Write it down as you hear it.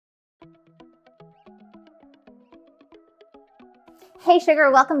Hey sugar,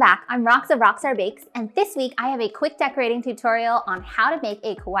 welcome back. I'm Rox of RoxStarBakes, and this week I have a quick decorating tutorial on how to make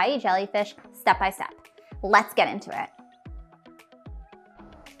a kawaii jellyfish step by step. Let's get into it.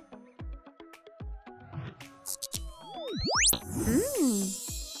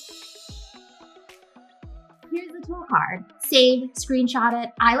 Here's the tool card. Save, screenshot it.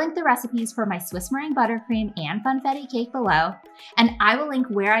 I link the recipes for my Swiss meringue buttercream and funfetti cake below, and I will link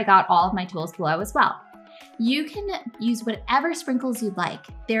where I got all of my tools below as well. You can use whatever sprinkles you'd like.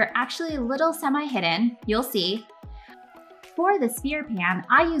 They're actually a little semi-hidden, you'll see. For the sphere pan,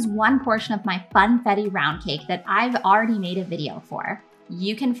 I use one portion of my funfetti round cake that I've already made a video for.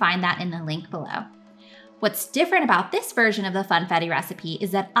 You can find that in the link below. What's different about this version of the funfetti recipe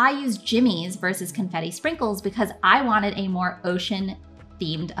is that I use jimmies versus confetti sprinkles because I wanted a more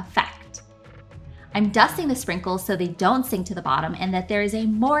ocean-themed effect. I'm dusting the sprinkles so they don't sink to the bottom and that there is a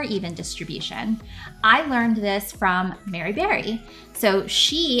more even distribution. I learned this from Mary Berry. So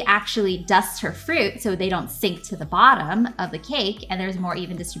she actually dusts her fruit so they don't sink to the bottom of the cake and there's more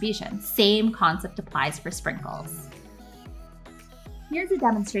even distribution. Same concept applies for sprinkles. Here's a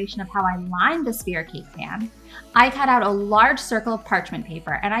demonstration of how I lined the sphere cake pan. I cut out a large circle of parchment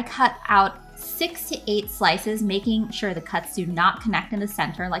paper and I cut out 6 to 8 slices, making sure the cuts do not connect in the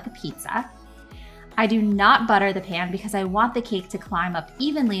center like a pizza. I do not butter the pan because I want the cake to climb up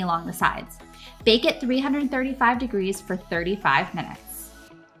evenly along the sides. Bake at 335 degrees for 35 minutes.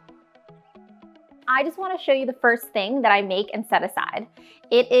 I just want to show you the first thing that I make and set aside.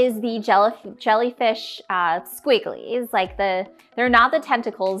 It is the jellyfish squigglies, they're not the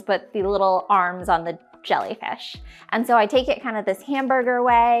tentacles, but the little arms on the jellyfish. And so I take it kind of this hamburger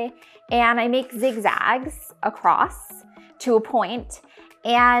way and I make zigzags across to a point,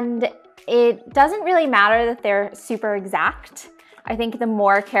 and it doesn't really matter that they're super exact. I think the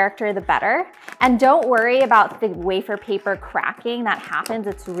more character, the better. And don't worry about the wafer paper cracking. That happens,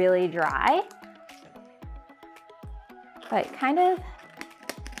 it's really dry. But kind of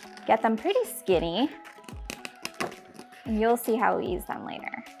get them pretty skinny. And you'll see how we use them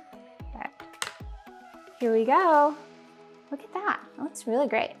later. But here we go. Look at that, that looks really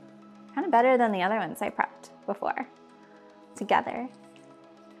great. Kind of better than the other ones I prepped before together.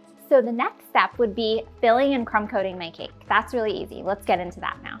 So the next step would be filling and crumb coating my cake. That's really easy. Let's get into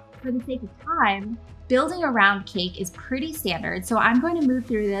that now. For the sake of time, building a round cake is pretty standard, so I'm going to move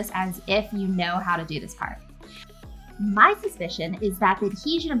through this as if you know how to do this part. My suspicion is that the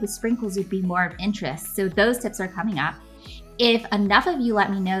adhesion of the sprinkles would be more of interest, so those tips are coming up. If enough of you let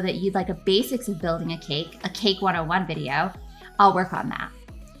me know that you'd like a basics of building a Cake 101 video, I'll work on that.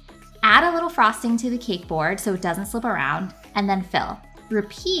 Add a little frosting to the cake board so it doesn't slip around, and then fill.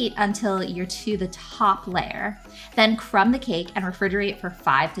 Repeat until you're to the top layer. Then crumb the cake and refrigerate for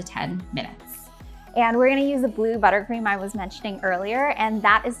 5 to 10 minutes. And we're gonna use the blue buttercream I was mentioning earlier, and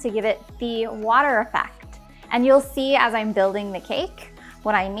that is to give it the water effect. And you'll see as I'm building the cake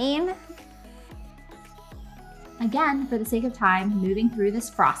what I mean. Again, for the sake of time, moving through this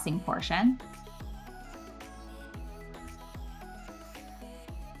frosting portion.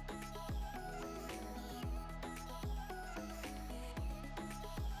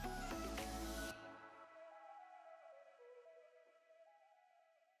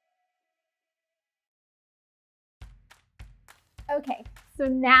 Okay, so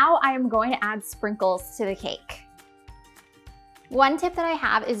now I am going to add sprinkles to the cake. One tip that I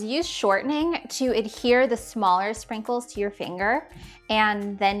have is use shortening to adhere the smaller sprinkles to your finger,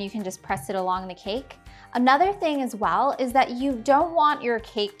 and then you can just press it along the cake. Another thing as well is that you don't want your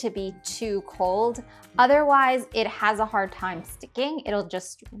cake to be too cold, otherwise it has a hard time sticking. It'll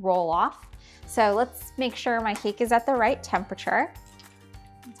just roll off. So let's make sure my cake is at the right temperature.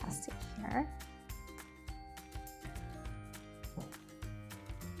 Test it here.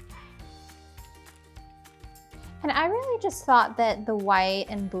 And I really just thought that the white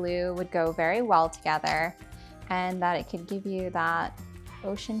and blue would go very well together and that it could give you that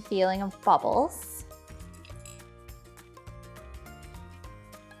ocean feeling of bubbles.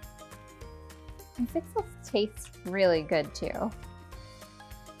 And sprinkles taste really good too.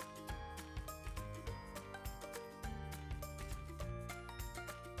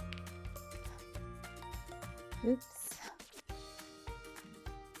 Oops.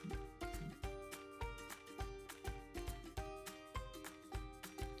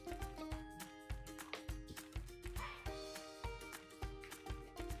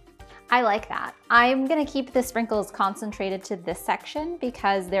 I like that. I'm gonna keep the sprinkles concentrated to this section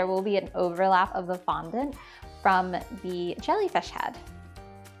because there will be an overlap of the fondant from the jellyfish head.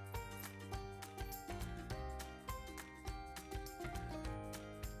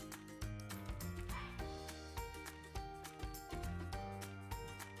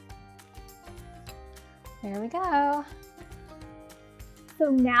 There we go. So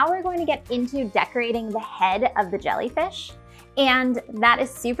now we're going to get into decorating the head of the jellyfish, and that is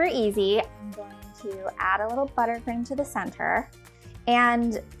super easy. I'm going to add a little buttercream to the center,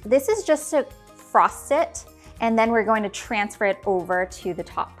 and this is just to frost it, and then we're going to transfer it over to the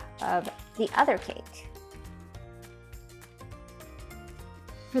top of the other cake.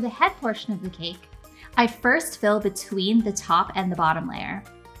 For the head portion of the cake, I first fill between the top and the bottom layer.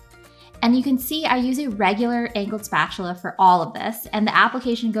 And you can see I use a regular angled spatula for all of this, and the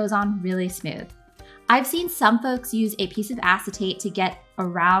application goes on really smooth. I've seen some folks use a piece of acetate to get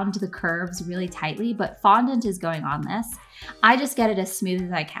around the curves really tightly, but fondant is going on this. I just get it as smooth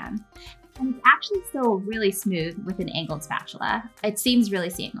as I can. And it's actually still really smooth with an angled spatula. It seems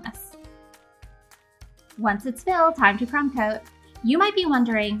really seamless. Once it's filled, time to crumb coat. You might be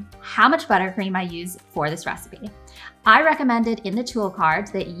wondering how much buttercream I use for this recipe. I recommended in the tool card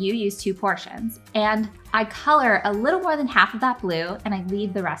that you use 2 portions, and I color a little more than half of that blue and I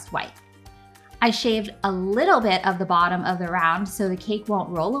leave the rest white. I shaved a little bit of the bottom of the round so the cake won't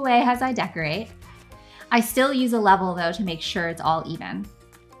roll away as I decorate. I still use a level though to make sure it's all even.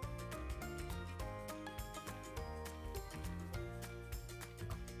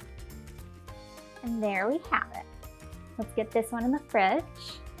 And there we have it. Let's get this one in the fridge.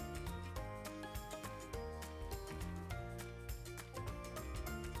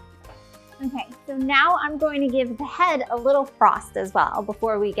 Okay, so now I'm going to give the head a little frost as well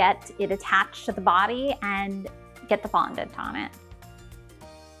before we get it attached to the body and get the fondant on it.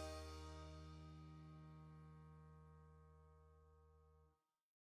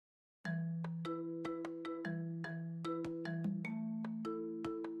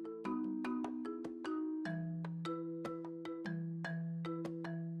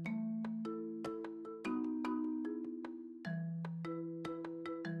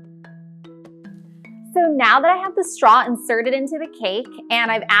 So now that I have the straw inserted into the cake and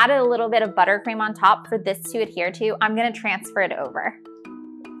I've added a little bit of buttercream on top for this to adhere to, I'm gonna transfer it over.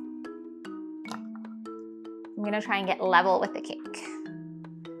 I'm gonna try and get level with the cake.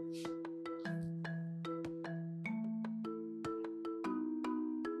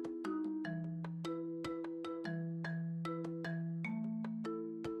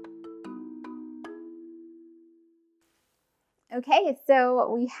 Okay,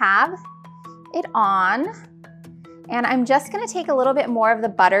 so we have it on, and I'm just gonna take a little bit more of the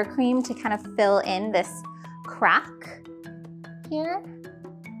buttercream to kind of fill in this crack here.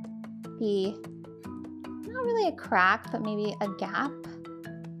 Not really a crack, but maybe a gap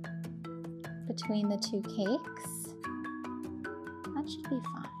between the 2 cakes. That should be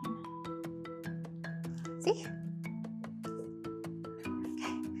fine. See?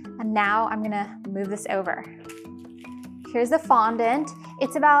 Okay, and now I'm gonna move this over. Here's the fondant.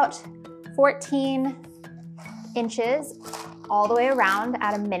 It's about 14 inches all the way around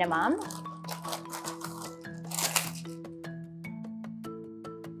at a minimum.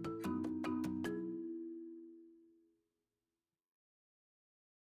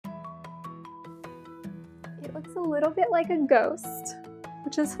 It looks a little bit like a ghost,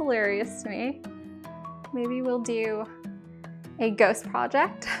 which is hilarious to me. Maybe we'll do a ghost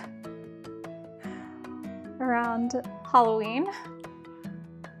project around Halloween.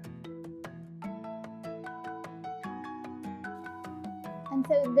 And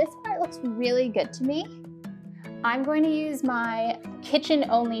so this part looks really good to me. I'm going to use my kitchen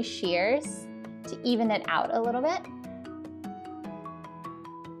only shears to even it out a little bit.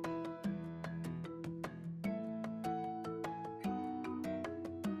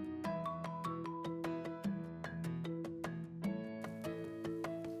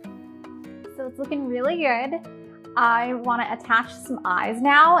 So it's looking really good. I want to attach some eyes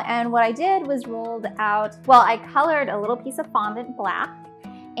now, and what I did was rolled out, well, I colored a little piece of fondant black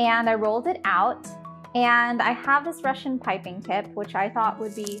and I rolled it out, and I have this Russian piping tip which I thought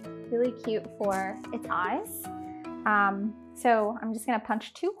would be really cute for its eyes. So I'm just going to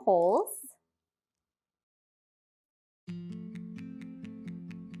punch 2 holes.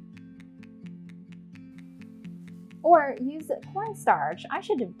 Or use cornstarch. I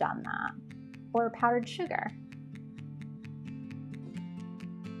should have done that. Or powdered sugar.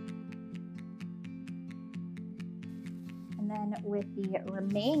 And then with the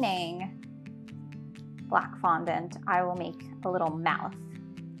remaining black fondant, I will make a little mouth.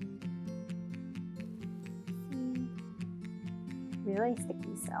 Really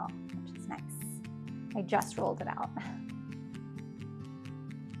sticky still, which is nice. I just rolled it out.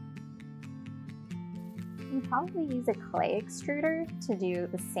 You can probably use a clay extruder to do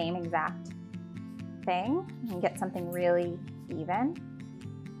the same exact thing and get something really even.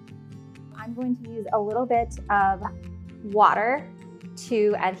 I'm going to use a little bit of water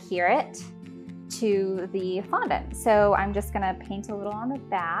to adhere it to the fondant. So I'm just gonna paint a little on the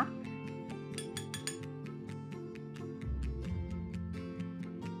back.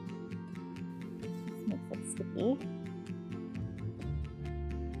 This makes it sticky.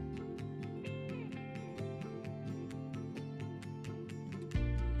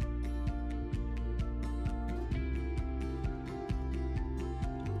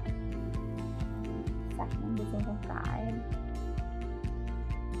 Second is a little guide.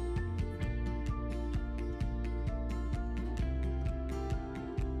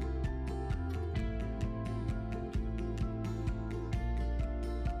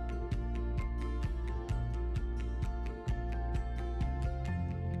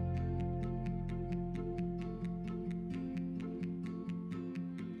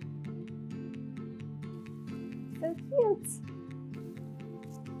 So cute.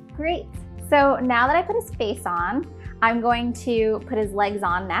 Great. So now that I put his face on, I'm going to put his legs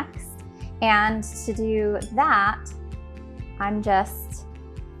on next. And to do that, I'm just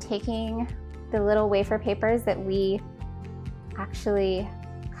taking the little wafer papers that we actually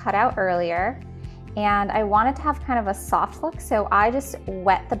cut out earlier. And I wanted to have kind of a soft look, so I just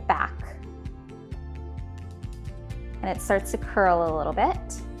wet the back. And it starts to curl a little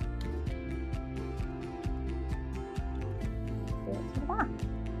bit.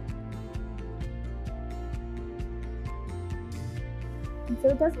 And so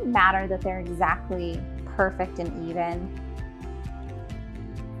it doesn't matter that they're exactly perfect and even.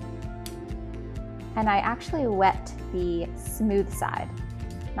 And I actually wet the smooth side,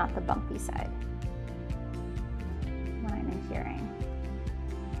 not the bumpy side, when I'm adhering.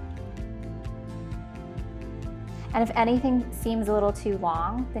 And if anything seems a little too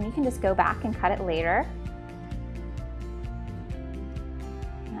long, then you can just go back and cut it later.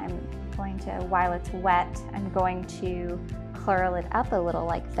 And I'm going to, while it's wet, I'm going to curl it up a little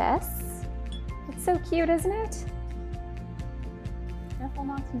like this. It's so cute, isn't it? Careful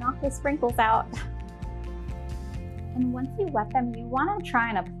not to knock the sprinkles out. And once you wet them, you want to try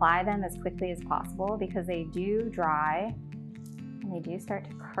and apply them as quickly as possible because they do dry and they do start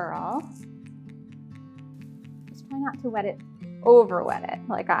to curl. Just try not to wet it, over wet it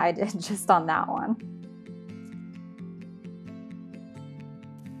like I did just on that one.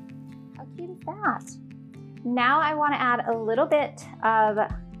 How cute is that? Now I want to add a little bit of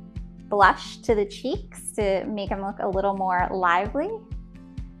blush to the cheeks to make them look a little more lively.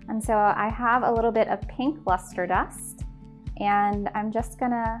 And so I have a little bit of pink luster dust, and I'm just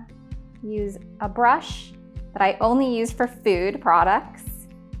gonna use a brush that I only use for food products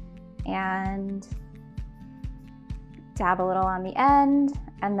and dab a little on the end,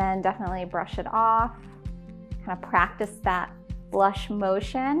 and then definitely brush it off. Kind of practice that blush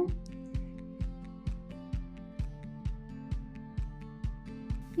motion.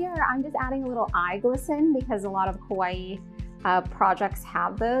 Here, I'm just adding a little eye glisten because a lot of Kawaii projects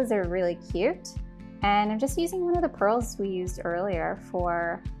have those. They're really cute. And I'm just using one of the pearls we used earlier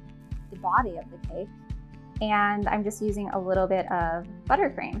for the body of the cake. And I'm just using a little bit of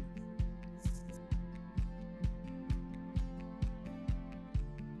buttercream.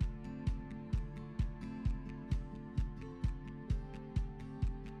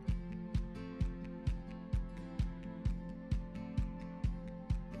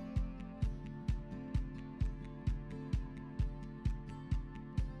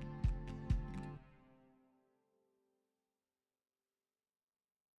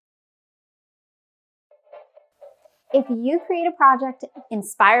 If you create a project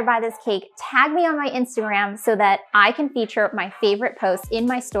inspired by this cake, tag me on my Instagram so that I can feature my favorite posts in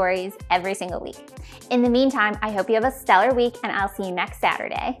my stories every single week. In the meantime, I hope you have a stellar week and I'll see you next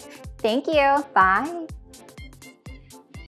Saturday. Thank you. Bye.